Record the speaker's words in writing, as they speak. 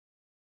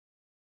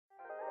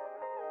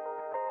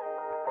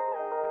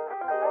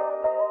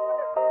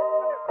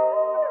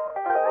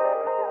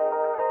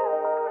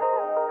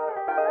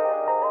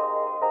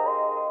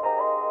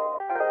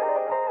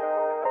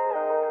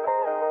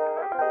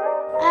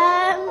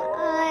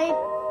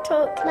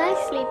talk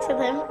nicely to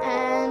them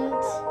and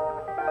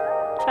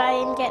try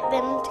and get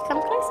them to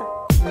come closer.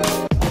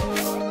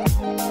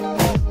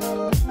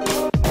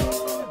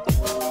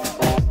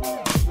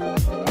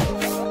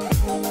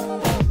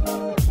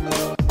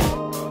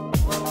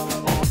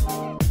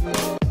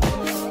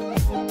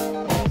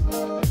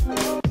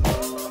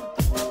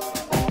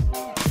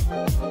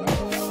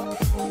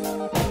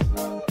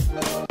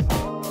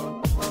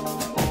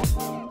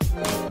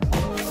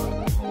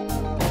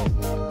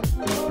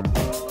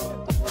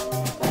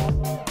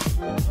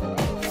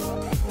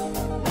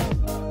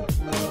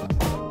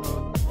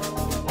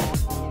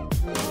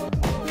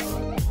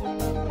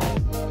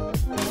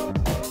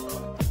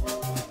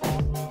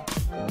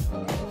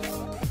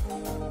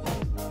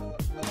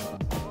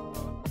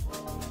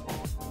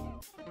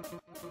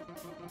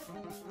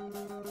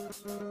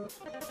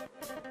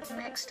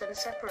 Mixed and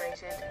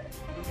separated.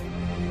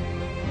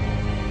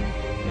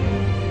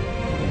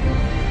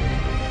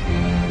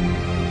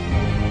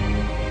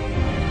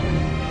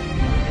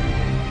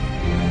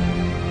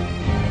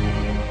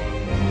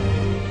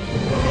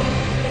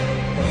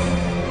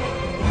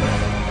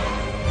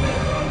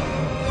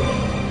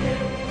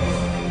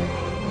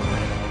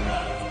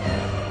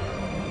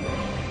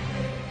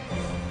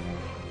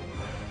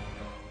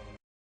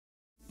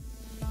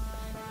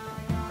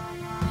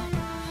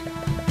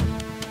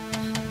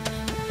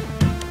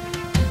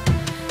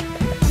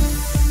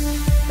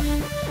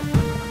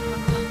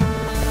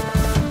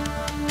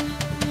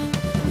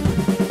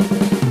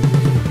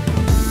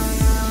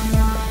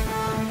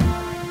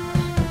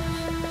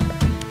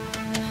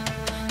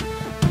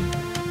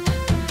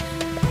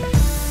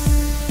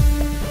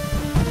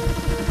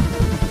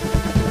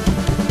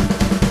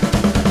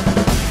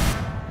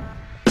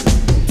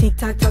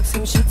 Tak,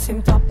 sim shit,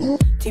 sim top.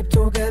 Typ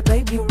droga,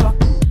 baby rock.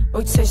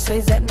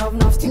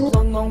 866Z99, typ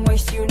long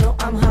waist, you know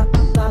I'm hot.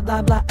 Blah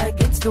blah blah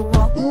against the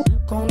wall.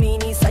 Call me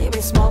ni saya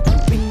be small.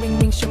 Ring ring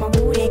ring, show my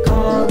booty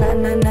call. Na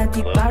na na,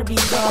 typ Barbie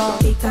doll.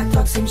 Tik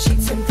tak, sim shit,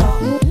 sim top.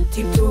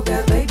 Typ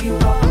droga, baby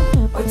rock.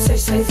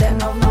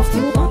 866Z99,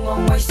 typ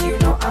long waist, you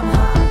know I'm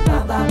hot.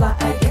 Blah blah blah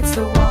against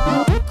the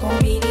wall. Call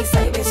me ni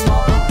saya be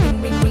small.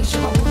 Ring ring ring, show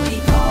my booty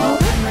call.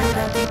 Na na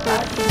na, typ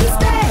Barbie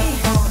doll.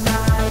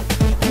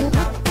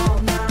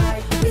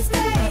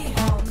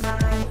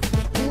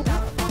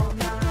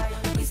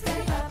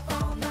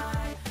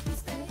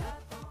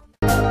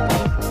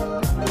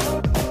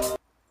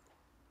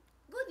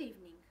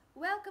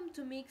 Welcome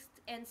to Mixed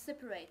and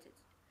Separated.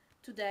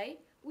 Today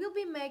we'll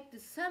be make the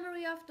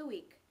summary of the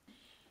week.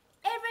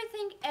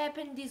 Everything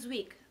happened this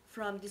week,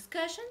 from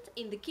discussions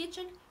in the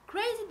kitchen,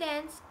 crazy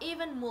dance,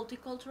 even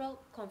multicultural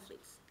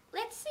conflicts.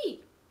 Let's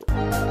see!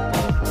 Out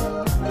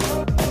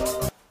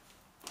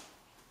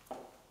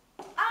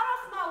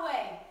of my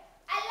way!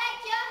 I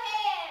like your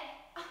hair!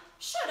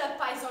 Shut up,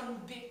 Pison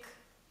Bic!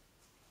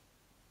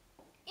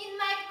 In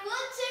my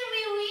culture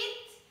we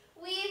eat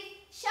with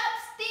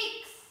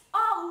chopsticks.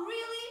 Oh,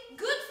 really?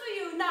 Good for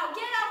you! Now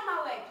get out of my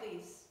way,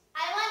 please!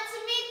 I want to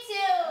meet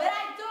you! But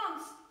I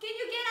don't! Can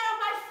you get out of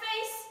my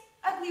face,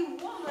 ugly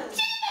woman?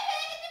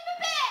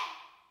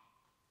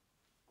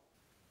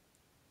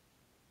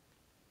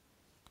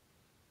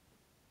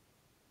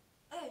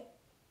 Hey,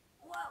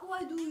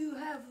 why do you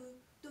have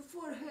the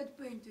forehead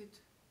painted?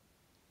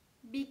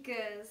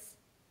 Because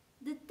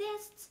the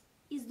test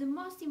is the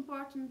most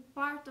important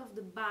part of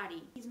the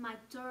body. It's my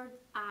third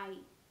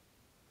eye.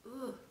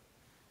 Ugh,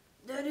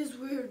 that is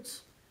weird.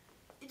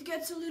 It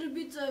gets a little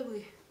bit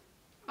ugly.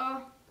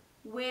 Oh,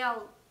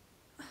 well.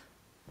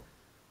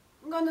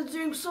 I'm gonna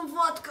drink some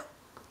vodka.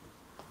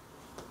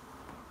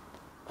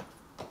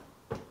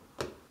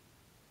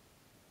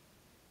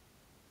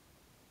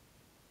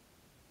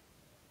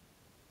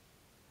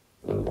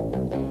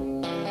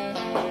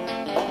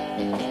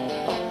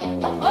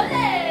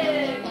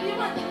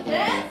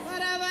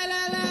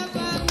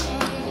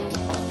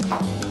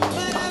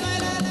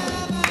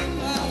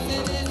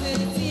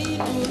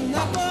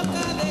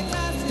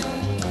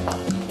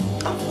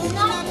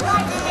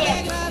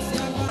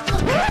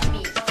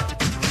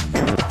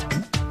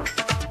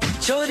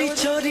 चोरी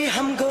चोरी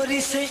हम गोरी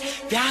से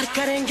प्यार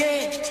करेंगे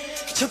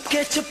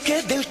चुपके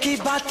चुपके दिल की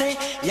बातें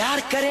यार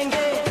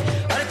करेंगे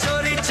और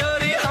चोरी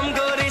चोरी हम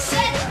गोरी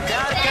से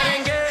प्यार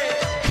करेंगे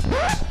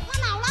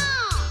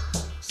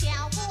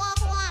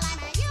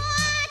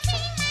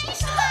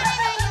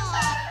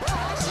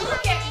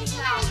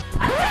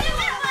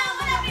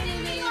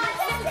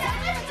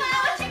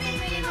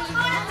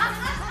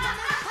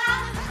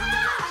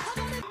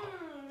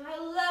I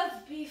love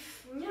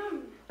beef. Yum.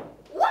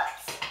 What?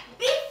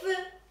 Beef?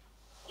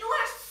 You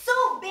are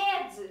so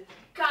bad!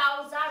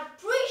 Cows are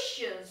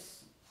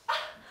precious.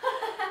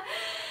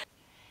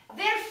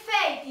 Their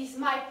fate is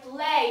my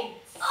plate.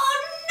 Oh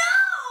no!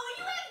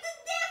 You have the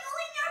devil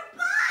in your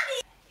body!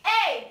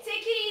 Hey,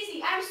 take it easy.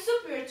 I'm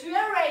superior to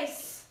your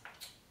race.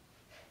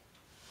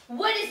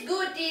 What is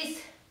good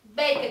is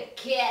bake a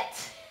cat.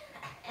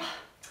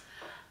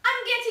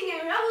 I'm getting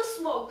angry. I will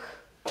smoke.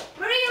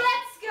 Marie,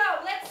 let's go.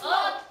 Let's smoke.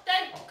 Oh,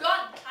 thank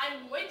God!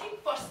 I'm waiting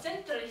for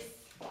centuries.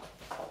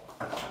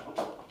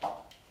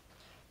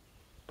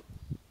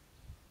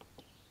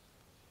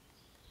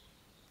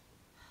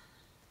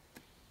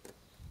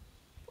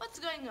 What's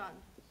going on?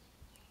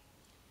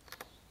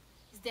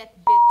 Is that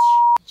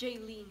bitch,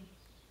 Jaylene.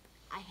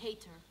 I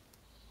hate her.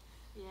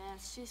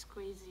 Yes, she's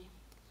crazy.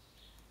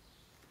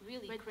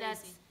 Really With crazy.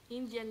 that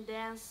Indian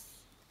dance.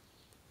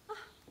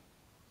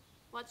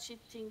 What she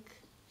think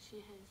she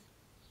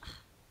has.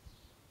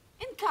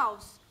 And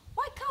cows.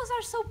 Why cows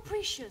are so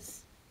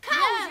precious? Cows,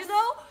 Yes. you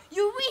know?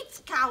 You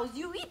eat cows,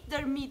 you eat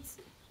their meat.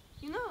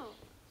 You know?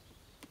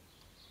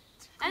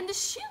 And the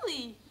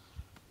chili.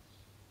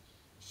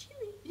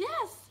 Chili?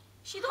 Yes.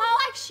 She don't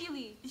like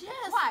chili.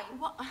 Yes. Why?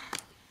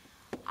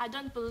 I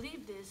don't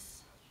believe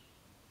this.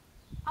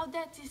 How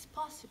that is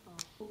possible?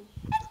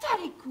 And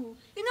tariku,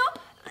 you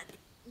know,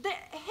 the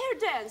hair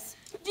dance.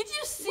 Did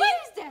you see? Where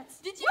is that?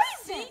 Did you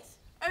see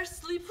her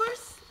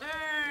slippers,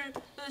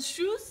 her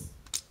shoes?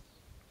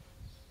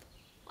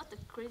 What a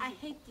crazy! I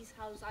hate this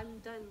house. I'm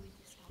done with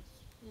this house.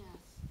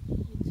 Yes,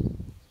 me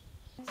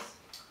too.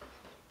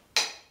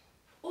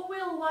 Who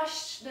will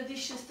wash the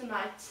dishes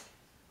tonight?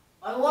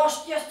 I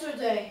washed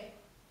yesterday.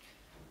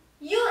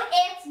 You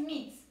eat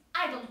meat.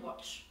 I don't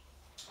watch.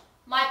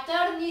 My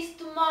turn is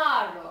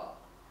tomorrow.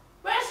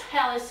 Where's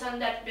Allison,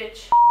 that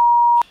bitch?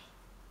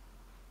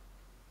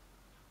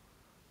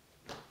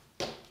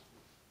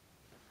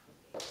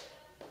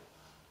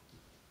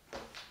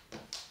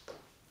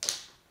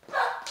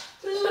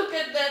 Look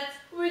at that,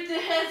 with the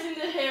heads in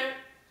the hair.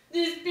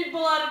 These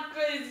people are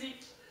crazy.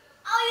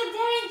 Oh, you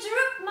dare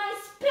interrupt my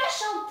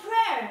special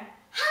prayer.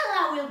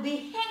 Allah will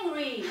be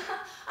angry.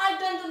 I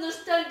don't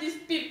understand these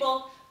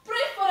people.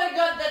 Pray for a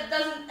God that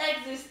doesn't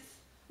exist.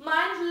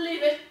 Mine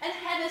liveth and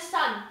had a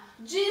son,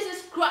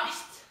 Jesus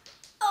Christ.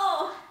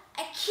 Oh,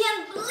 I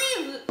can't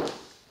believe it.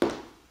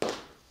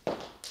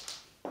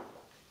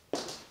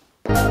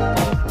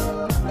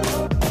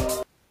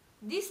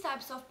 These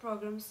types of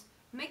programs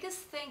make us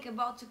think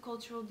about the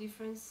cultural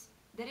difference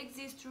that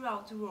exists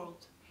throughout the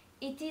world.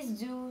 It is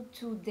due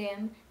to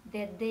them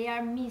that they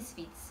are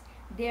misfits.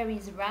 There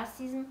is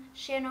racism,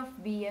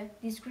 xenophobia,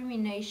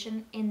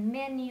 discrimination, and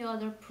many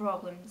other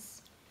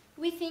problems.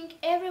 We think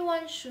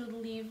everyone should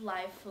live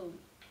life full.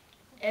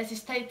 As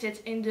stated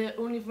in the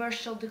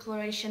Universal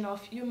Declaration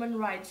of Human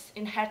Rights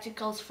in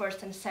Articles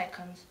 1st and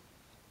 2nd.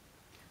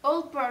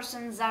 All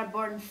persons are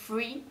born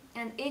free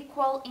and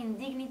equal in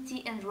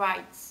dignity and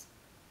rights.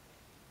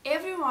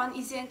 Everyone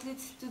is entitled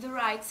to the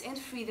rights and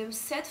freedoms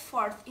set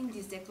forth in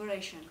this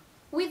declaration,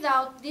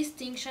 Without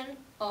distinction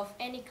of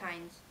any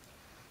kind.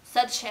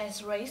 Such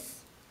as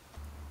race,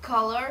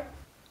 Color,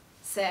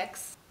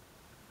 sex,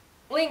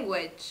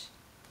 language,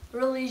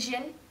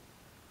 religion,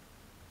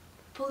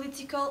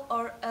 political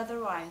or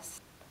otherwise,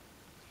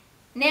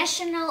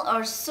 national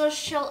or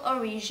social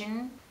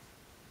origin,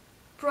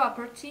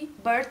 property,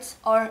 birth,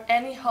 or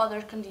any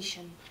other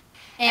condition.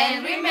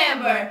 And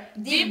remember,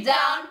 deep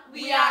down,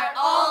 we are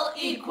all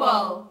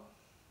equal.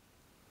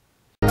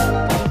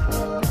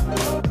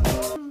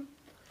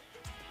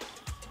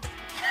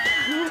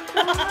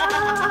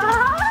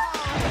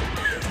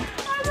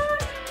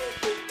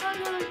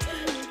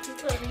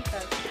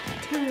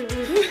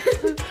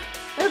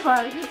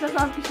 Epá, que já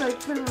sabe que isto é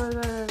que foi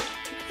uma...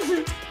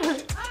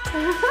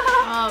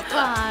 Oh,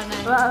 pá, né?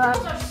 Vá.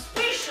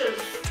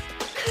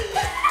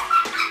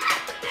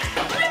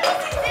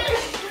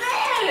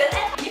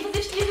 E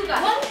fazeste isso,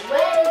 cara?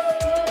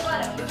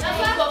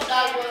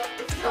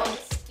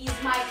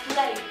 Is my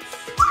plate.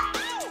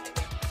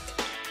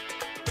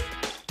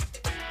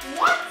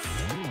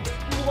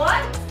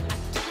 What?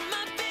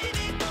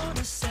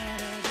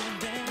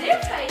 Their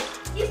plate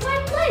is my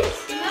plate.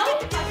 You know,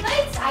 my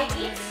plate. I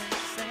eat.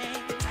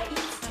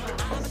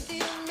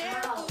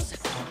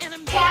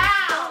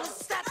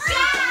 Cows.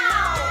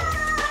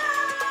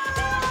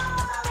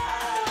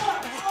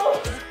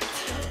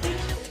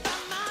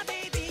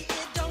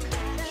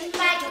 In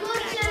my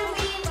culture,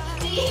 we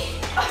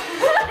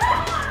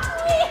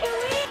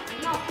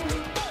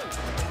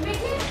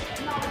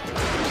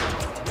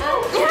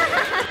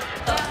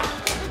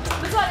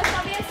Mas olha,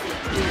 sabem assim,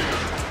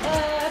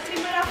 a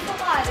primeira a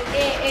falar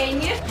é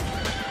neste.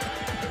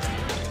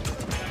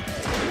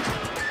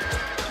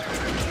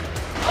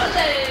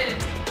 Olé!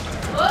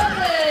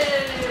 Olé!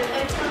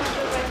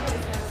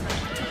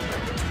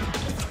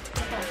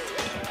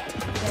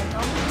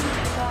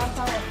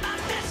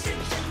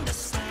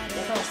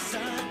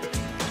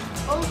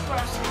 all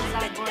persons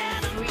are born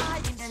free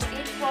and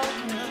equal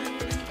in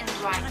dignity and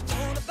rights.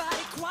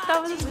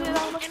 Estava a dizer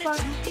algumas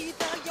partes.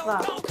 Vá.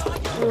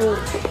 1,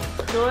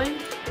 2, 3.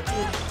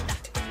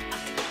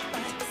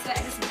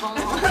 Sex bom.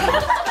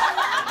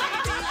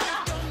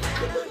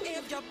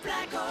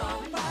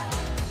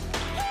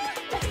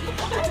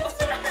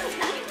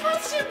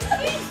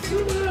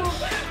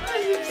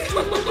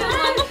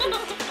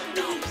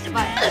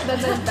 Vai,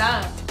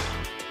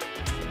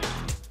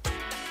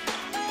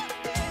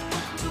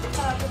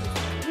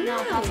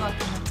 não, tá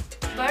ótimo.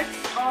 Birds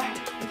or...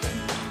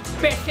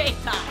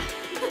 Perfeita!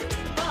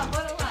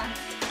 Bora lá.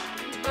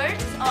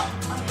 Birds or...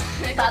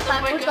 Tá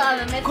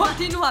cortada, mete.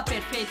 Continua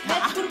perfeita.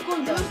 Mete por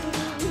conta.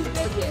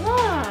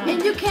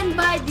 And you can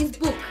buy this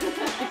book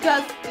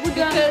because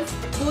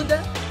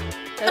Buddha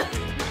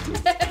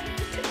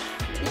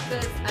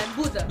because I'm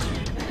Buda.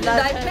 And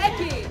I'm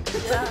Becky.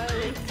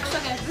 Só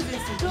quero fazer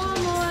assim. Então,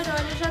 amor,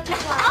 olha, já estou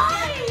lá.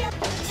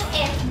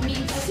 It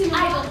means I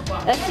don't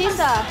want. Assim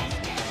tá.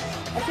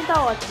 Assim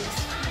tá ótimo.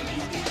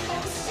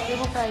 Eu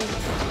vou pra aí.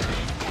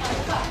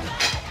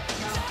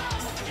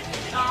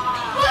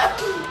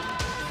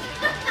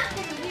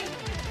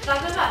 Tá,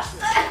 tá,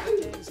 tá.